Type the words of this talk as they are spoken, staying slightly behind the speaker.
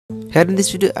Here in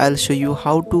this video, I'll show you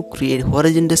how to create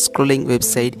horizontal scrolling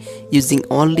website using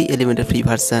only Elementor free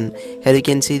version. Here you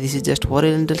can see this is just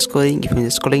horizontal scrolling. If I'm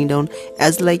just scrolling down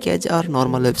as our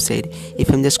normal website. If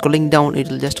I'm just scrolling down, it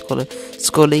will just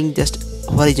scrolling just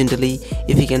horizontally.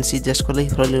 If you can see just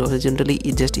scrolling horizontally,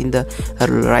 it's just in the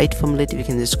right from left. We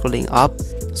can just scrolling up,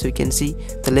 so you can see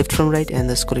the left from right, and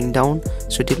the scrolling down,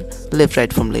 so it will left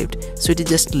right from left. So it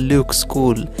just looks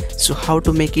cool. So how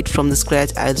to make it from the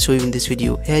scratch, I'll show you in this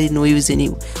video. Here you no use any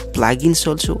plugins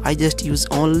also. I just use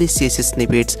only CSS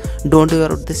snippets. Don't worry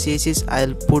about the CSS.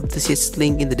 I'll put the CSS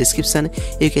link in the description.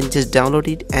 You can just download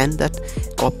it and that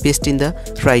copy paste in the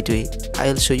right way.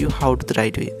 I'll show you how to the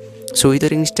right way. So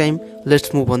without any time,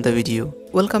 let's move on the video.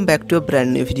 Welcome back to a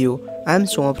brand new video. I am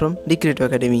Soma from DCreato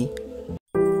Academy.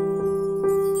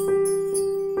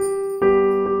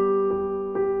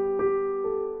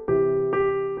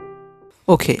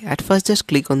 Okay, at first just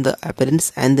click on the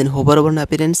appearance and then hover over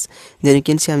appearance. Then you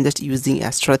can see I'm just using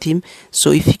Astra theme.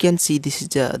 So if you can see, this is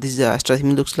the Astra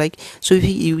theme looks like. So if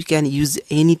you can use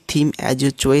any theme as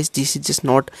your choice. This is just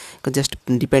not just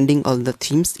depending on the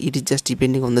themes, it is just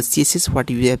depending on the CSS what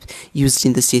you have used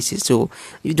in the CSS. So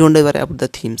you don't worry about the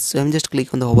themes. So I'm just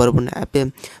click on the hover over app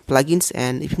plugins,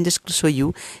 and if I just show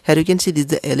you here, you can see this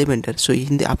is the Elementor. So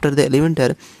in the after the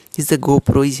Elementor is the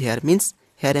GoPro is here, means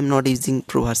here I'm not using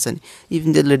pro version.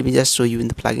 Even then, let me just show you in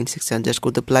the plugin section. Just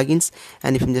go to the plugins,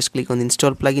 and if you just click on the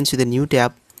install plugins with a new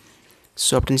tab.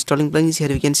 So after installing plugins,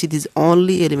 here you can see this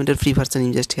only Elementor free version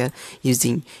I'm just here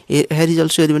using. Here is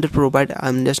also Elementor Pro, but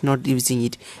I'm just not using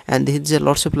it. And there is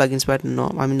lots of plugins, but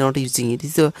no, I'm not using it.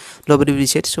 This is a global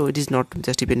reset, so it is not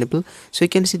just dependable. So you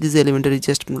can see this Elementor is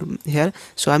just here.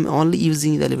 So I'm only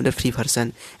using the Elementor free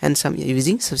version, and some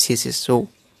using some CSS. So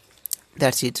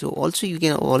that's it. So also you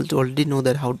can already know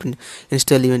that how to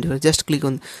install Elementor. Just click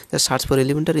on the search for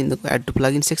Elementor in the add to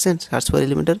plugin section, search for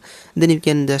Elementor, then you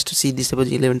can just see this about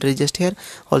Elementor is just here.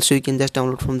 Also you can just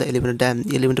download from the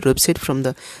Elementor website from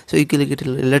the, so you can get a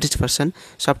latest version.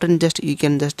 So after just you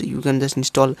can just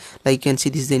install, like you can see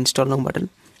this is the install now button.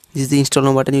 This is the install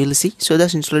now button you will see. So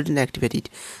just install it and activate it.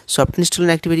 So after install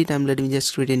and activate it, let me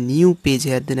just create a new page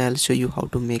here, then I'll show you how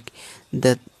to make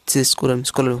the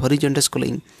scroll horizontal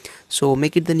scrolling. So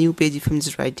make it the new page. If I'm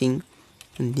just writing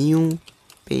new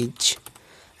page,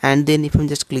 and then if I'm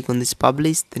just click on this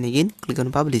publish, then again click on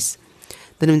publish,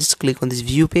 then I'm just click on this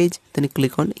view page, then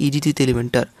click on edit with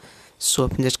Elementor. So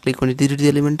if I just click on edit with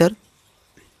Elementor,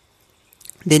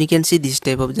 then you can see this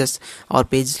type of just our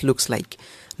page looks like.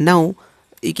 Now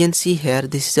you can see here,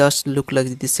 this just look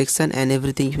like this section and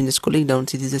everything. If you just scrolling down,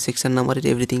 see this is the section number and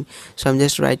everything. So I'm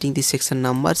just writing the section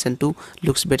numbers and to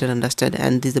looks better understand,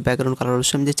 and this is the background color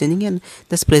also I'm just changing, and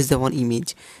just place the one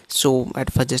image. So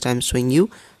at first just I'm showing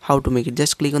you how to make it.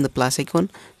 Just click on the plus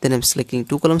icon, then I'm selecting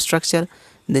two column structure,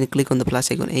 then click on the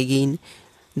plus icon again,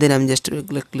 then I'm just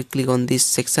click on this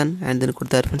section, and then go to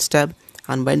the reference tab,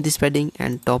 unbind this padding,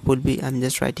 and top will be I'm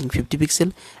just writing 50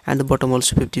 pixel, and the bottom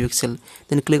also 50 pixel.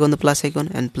 Then click on the plus icon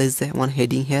and place the one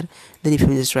heading here. Then if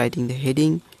I'm just writing the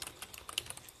heading,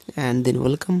 and then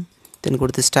welcome, then go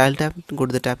to the style tab, go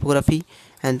to the typography,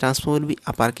 and transform will be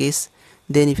uppercase.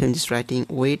 Then if I'm just writing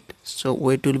weight, so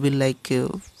weight will be like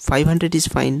 500 is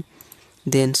fine.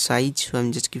 Then size, so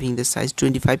I'm just giving the size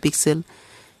 25 pixel.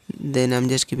 Then I'm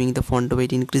just giving the font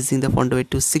weight, increasing the font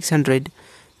weight to 600.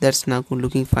 That's now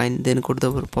looking fine. Then go to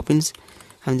the Poppins.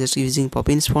 I'm just using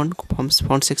Poppins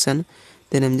font section.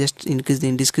 Then I'm just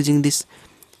decreasing this.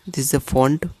 This is the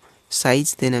font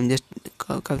size. Then I'm just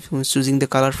choosing the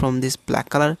color from this black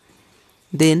color.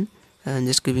 Then I'm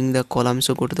just giving the column.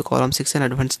 So go to the column section,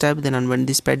 advanced tab. Then unbind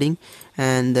this padding,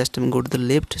 and just go to the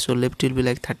left. So left will be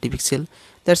like 30 pixel.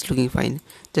 That's looking fine.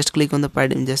 Just click on the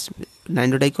padding, just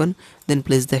 9 dot icon. Then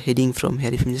place the heading from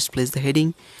here. If you just place the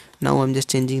heading, now I'm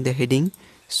just changing the heading.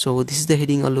 So this is the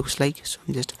heading all looks like. So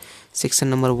I'm just section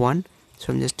number 1.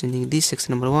 So I'm just changing this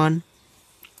section number 1.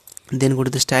 Then go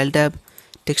to the style tab,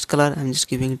 text color. I'm just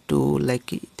giving it to like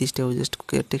this type, just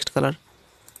text color.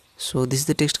 So this is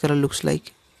the text color looks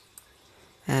like.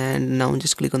 And now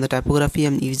just click on the typography.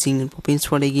 I'm using Poppins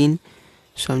font again.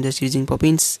 So I'm just using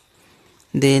Poppins.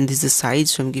 Then this is the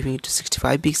size. So I'm giving it to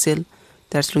 65 pixel.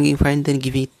 That's looking fine. Then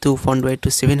giving it to font weight to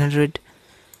 700.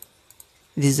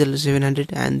 This is the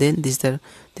 700, and then this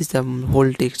is the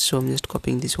whole text. So I'm just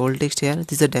copying this whole text here.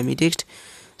 This is the dummy text.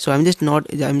 So I'm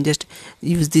just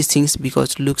use these things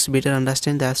because it looks better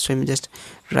understand. That's why I'm just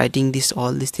writing this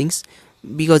all these things,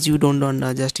 because you don't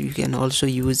know, just you can also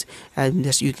use, and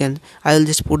just you can, I'll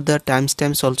just put the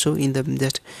timestamps also in the,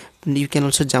 just you can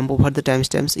also jump over the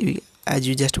timestamps as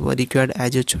you just required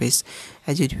as your choice,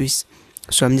 as you wish.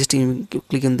 So I'm just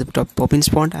click on the top pop-ins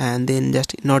font and then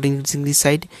just not increasing this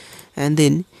side, and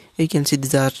then you can see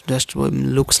these are just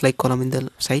looks like column in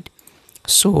the side.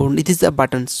 So it is the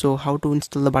buttons. So how to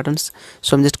install the buttons?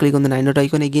 So I'm just click on the 9 dot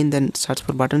icon again, then search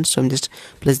for buttons. So I'm just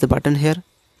place the button here,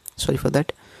 sorry for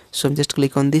that. So I'm just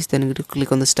click on this, then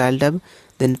click on the style tab,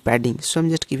 then padding. So I'm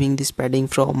just giving this padding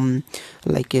from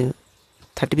like 30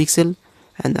 pixel,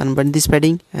 and unbind this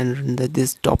padding, and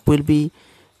this top will be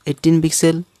 18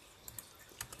 pixel,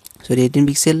 sorry 18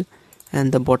 pixel,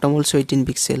 and the bottom also 18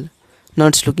 pixel. Now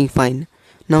it's looking fine.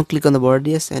 Now click on the border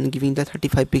radius and giving the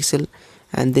 35 pixel,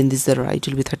 and then this the right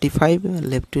will be 35,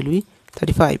 left will be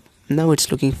 35. Now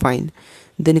it's looking fine.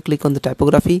 Then you click on the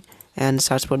typography and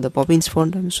search for the pop-ins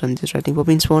font. So I'm just writing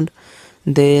pop-ins font,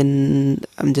 then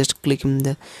I'm just clicking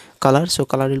the color. So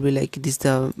color will be like this,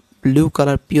 the blue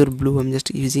color, pure blue I'm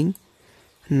just using.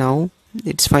 Now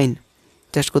it's fine.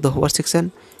 Just go to the hover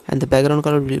section, and the background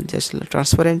color will be just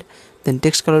transparent, then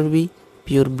text color will be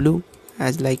pure blue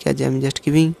as I'm just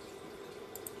giving.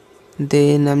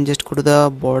 Then I'm just go to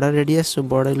the border radius. So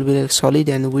border will be like solid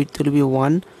and width will be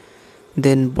 1.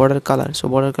 Then border color, so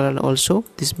border color also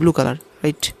this blue color,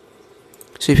 right?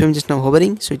 So if I'm just now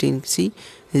hovering, so you can see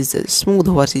this smooth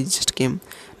hover just came.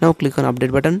 Now click on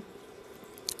update button.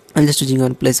 I'm just choosing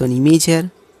on place one image here.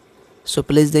 So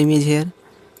place the image here.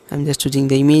 I'm just choosing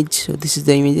the image. So this is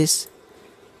the images.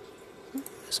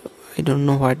 So I don't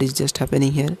know what is just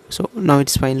happening here. So now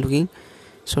it's fine looking.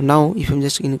 So now if I'm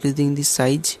just increasing this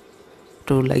size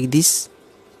to like this,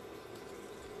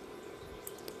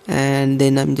 and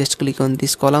then I'm just click on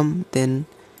this column, then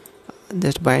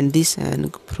just bind this,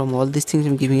 and from all these things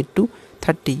I'm giving it to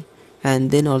 30,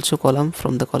 and then also column,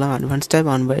 from the column advanced tab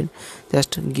unbind,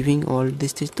 just giving all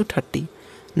these things to 30.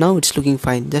 Now it's looking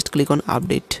fine. Just click on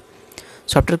update.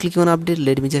 So after clicking on update,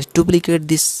 let me just duplicate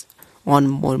this on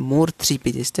more 3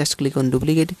 pages. Just click on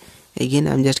duplicate again.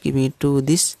 I'm just giving it to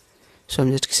this. So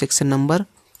I'm just section number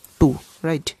 2,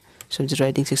 right? So I'm just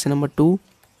writing section number 2,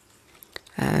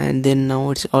 and then now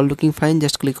it's all looking fine.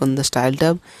 Just click on the style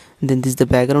tab, then this is the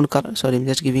background color. Sorry, I'm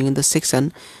just giving in the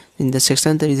section. In the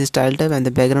section there is a style tab and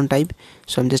the background type.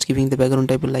 So I'm just giving the background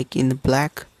type like in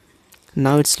black.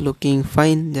 Now it's looking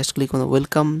fine. Just click on the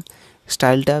welcome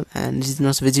style tab, and this is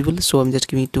not visible, so I'm just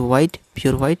giving it to white,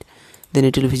 pure white, then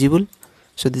it will be visible.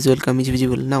 So this welcome is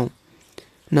visible. Now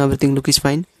everything looks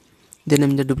fine. Then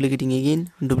I'm just duplicating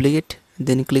again, duplicate,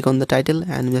 then click on the title,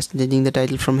 and I'm just changing the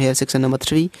title from here, section number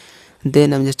 3.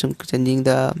 Then I'm just changing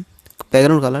the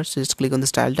background color. So just click on the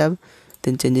style tab,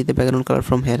 then changing the background color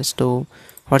from here. So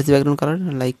what is the background color?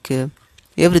 Like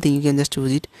everything you can just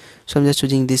choose it. So I'm just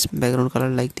choosing this background color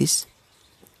like this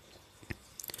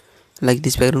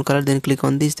background color. Then click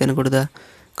on this, then go to the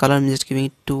color. I'm just giving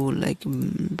it to like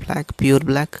black, pure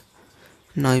black.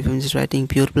 Now if I'm just writing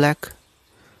pure black,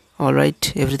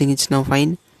 alright, everything is now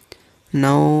fine.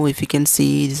 Now if you can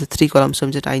see, this is 3 columns, so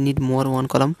I need more 1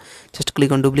 column. Just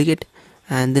click on duplicate,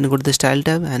 and then go to the style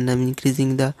tab, and I'm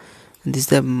increasing this is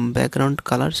the background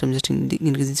color. So I'm just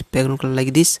increasing this background color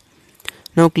like this.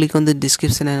 Now click on the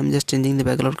description, and I'm just changing the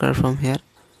background color from here.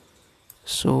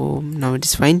 So now it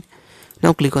is fine.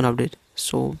 Now click on update.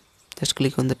 So just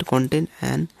click on the content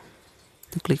and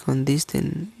click on this,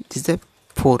 then this is the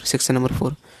 4, section number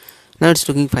 4. Now it's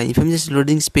looking fine. If I'm just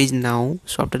loading this page now,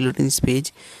 so after loading this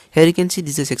page, here you can see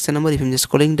this is a section number. If I'm just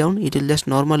scrolling down, it will just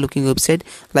normal looking website,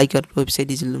 like your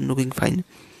website is looking fine.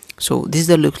 So this is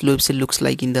the website looks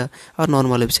like in our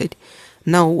normal website.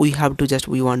 Now we have to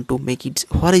we want to make it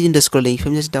horizontal scrolling. If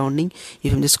I'm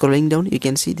just scrolling down, you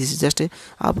can see this is just a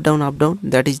up down,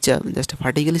 that is just a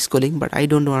vertically scrolling, but I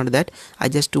don't want that. I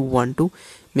just want to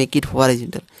make it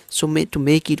horizontal. So to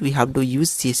make it, we have to use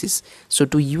CSS. So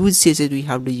to use CSS, we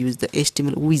have to use the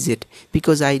HTML widget,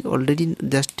 because I already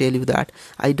just tell you that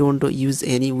I don't use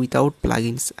any without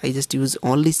plugins. I just use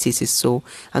only CSS. So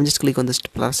I'm just click on the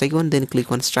plus icon, then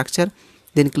click on structure,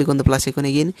 then click on the plus icon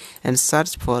again, and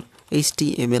search for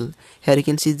HTML. Here you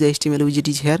can see the HTML widget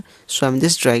is here. So I'm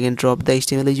just drag and drop the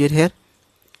HTML widget here.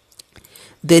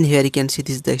 Then here you can see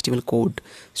this is the HTML code.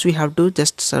 So we have to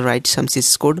just write some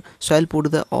CSS code. So I'll put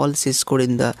the all CSS code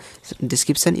in the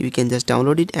description. You can just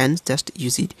download it and just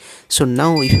use it. So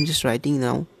now if I'm just writing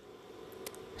now,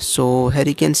 so here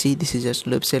you can see this is just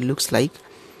website looks like.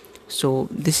 So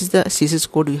this is the CSS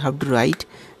code we have to write.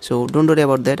 So don't worry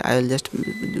about that. I will just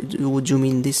zoom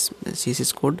in this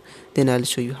CSS code, then I'll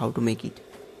show you how to make it.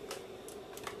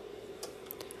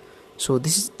 So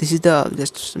this is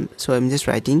the so I'm just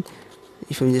writing.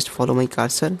 If I just follow my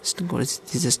cursor, this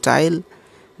is a style,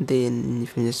 then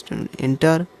if you just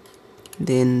enter,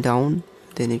 then down,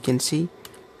 then you can see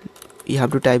you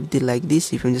have to type the like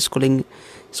this. If I'm just scrolling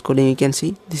scrolling, you can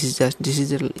see this is just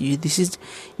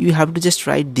you have to just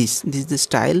write this is the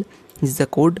style, this is the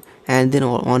code, and then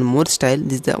one more style,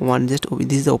 this is the one, just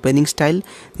this is the opening style,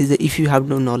 this is the, if you have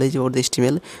no knowledge about the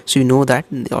HTML, so you know that,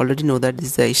 you already know that this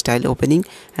is the style opening,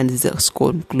 and this is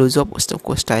the close up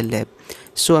style lab.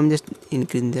 So I'm just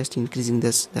increasing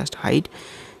this just height.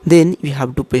 Then we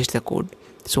have to paste the code.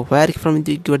 So where from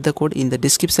you get the code? In the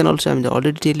description also. I'm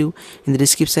already tell you, in the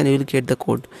description you will get the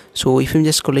code. So if I'm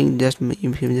just scrolling,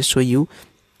 if I'm just show you,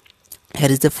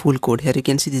 here is the full code. Here you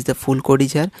can see this is the full code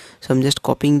is here. So I'm just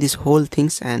copying this whole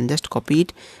things and just copy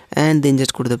it, and then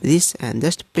just go to this and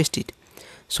just paste it.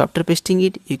 So after pasting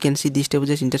it, you can see this type of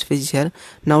just interface is here.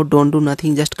 Now don't do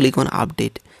nothing, just click on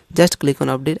update. Just click on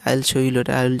update. I'll show you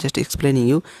later. I will just explaining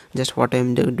you just what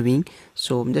I'm doing.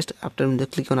 So just after I'm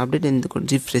just click on update and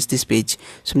refresh this page.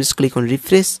 So I'm just click on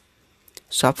refresh.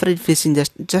 So after refreshing,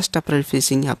 just after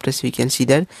refreshing, after we can see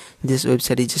that this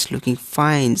website is just looking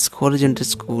fine. It's horizontal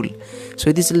school.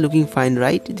 So this is looking fine,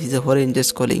 right? This is a horizontal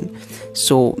scrolling.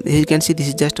 So here you can see this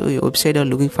is just a website are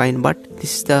looking fine, but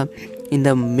this is the in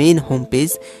the main home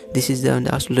page. This is the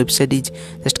website is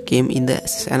just came in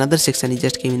the another section, it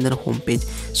just came in the home page.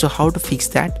 So how to fix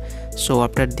that? So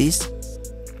after this,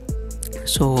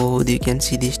 so you can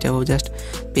see this type of just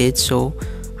page. So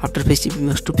after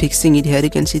fixing it, here you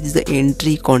can see this is the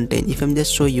entry content. If I'm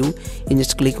just show you, you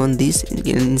just click on this, you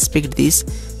can inspect this.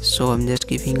 So I'm just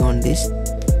giving on this.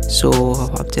 So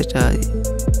just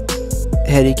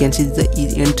here you can see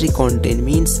the entry content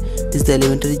means this is the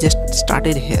Elementor just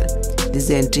started here. This is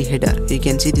the entry header. You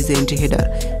can see this is the entry header,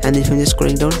 and if I'm just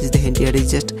scrolling down, this is the entry header is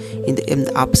just in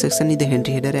the up section is the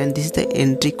entry header, and this is the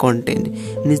entry content.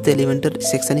 And this is the Elementor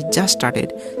section is just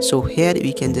started. So here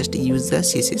we can just use the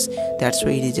CSS. That's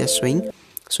why it is just showing.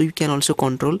 So you can also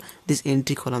control this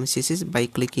entry column CSS by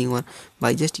clicking on,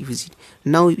 by just use it.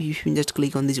 Now if you just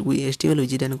click on this HTML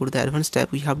widget and go to the advanced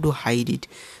tab, we have to hide it.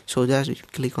 So just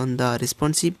click on the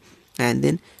responsive and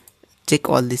then check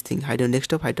all these things: hide on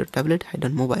desktop, hide on tablet, hide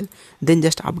on mobile. Then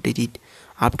just update it.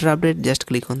 After update, just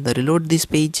click on the reload this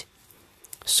page.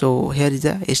 So here is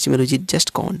the HTML widget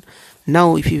just gone.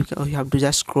 Now if you have to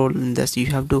just scroll in this, you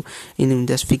have to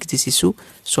just fix this issue.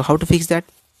 So how to fix that?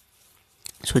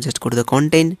 So just go to the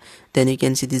content, then you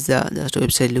can see this just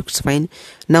website looks fine.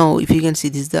 Now if you can see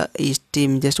this is the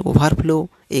HTML just overflow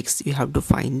X, you have to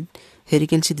find. Here you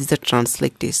can see this is the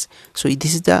translate test. So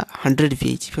this is the 100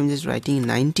 VH. If I'm just writing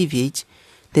 90 VH,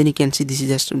 then you can see this is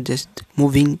just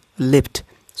moving left.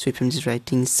 So if I'm just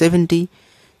writing 70,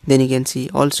 then you can see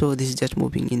also this is just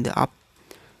moving in the up.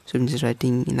 So I'm just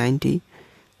writing 90.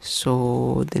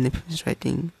 So then if I'm just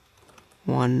writing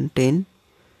 110,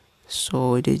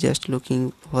 so it is just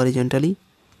looking horizontally.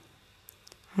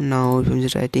 Now if I'm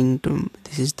just writing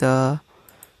this is the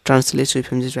translate. So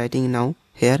if I'm just writing now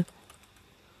here,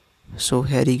 so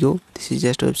here you go, this is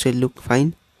just website look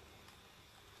fine.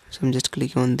 So I'm just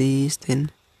click on this,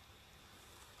 then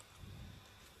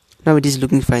now it is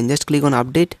looking fine. Just click on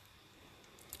update.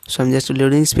 So I'm just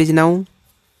loading this page now.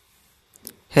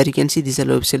 Here you can see this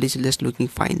website is just looking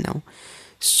fine now.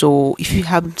 So if you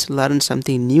have learned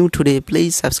something new today,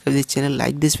 please subscribe this channel,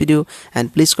 like this video,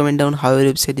 and please comment down how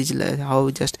your website is, how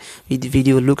just the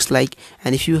video looks like.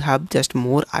 And if you have just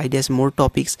more ideas, more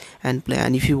topics, and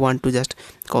if you want to just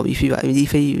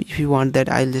if you want that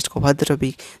I'll just cover the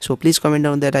topic, so please comment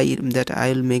down that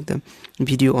I'll make the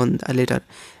video on later.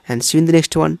 And see you in the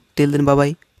next one. Till then, bye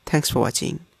bye. Thanks for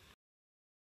watching.